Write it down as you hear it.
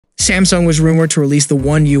Samsung was rumored to release the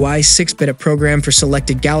One UI 6 beta program for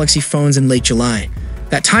selected Galaxy phones in late July.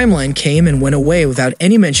 That timeline came and went away without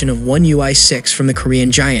any mention of One UI 6 from the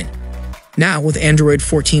Korean giant. Now, with Android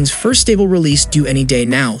 14's first stable release due any day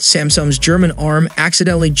now, Samsung's German arm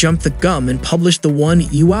accidentally jumped the gun and published the One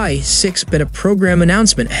UI 6 beta program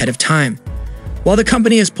announcement ahead of time. While the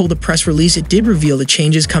company has pulled a press release, it did reveal the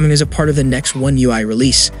changes coming as a part of the next One UI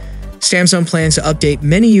release. Samsung plans to update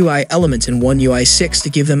many UI elements in One UI 6 to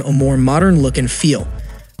give them a more modern look and feel.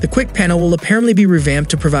 The Quick panel will apparently be revamped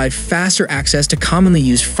to provide faster access to commonly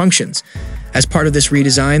used functions. As part of this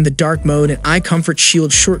redesign, the dark mode and eye comfort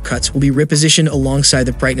shield shortcuts will be repositioned alongside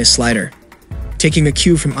the brightness slider. Taking a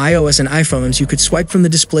cue from iOS and iPhones, you could swipe from the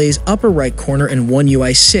display's upper right corner in One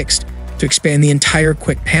UI 6 to expand the entire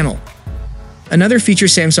Quick panel. Another feature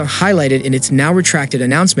Samsung highlighted in its now retracted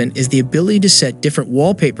announcement is the ability to set different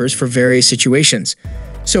wallpapers for various situations.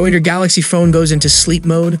 So when your Galaxy phone goes into sleep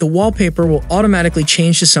mode, the wallpaper will automatically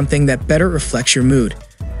change to something that better reflects your mood.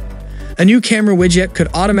 A new camera widget could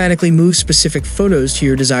automatically move specific photos to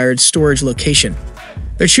your desired storage location.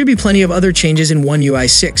 There should be plenty of other changes in One UI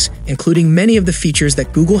 6, including many of the features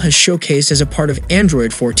that Google has showcased as a part of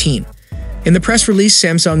Android 14. In the press release,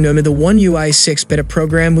 Samsung noted the One UI 6 beta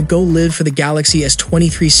program would go live for the Galaxy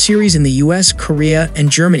S23 series in the US, Korea, and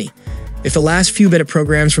Germany. If the last few beta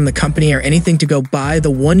programs from the company are anything to go by, the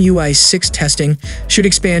One UI 6 testing should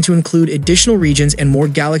expand to include additional regions and more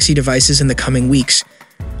Galaxy devices in the coming weeks.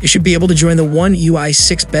 You should be able to join the One UI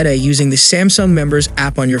 6 beta using the Samsung Members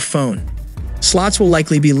app on your phone. Slots will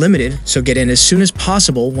likely be limited, so get in as soon as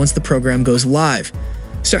possible once the program goes live.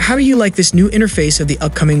 So how do you like this new interface of the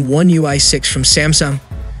upcoming One UI 6 from Samsung?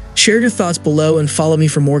 Share your thoughts below and follow me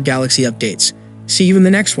for more Galaxy updates. See you in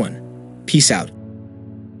the next one. Peace out.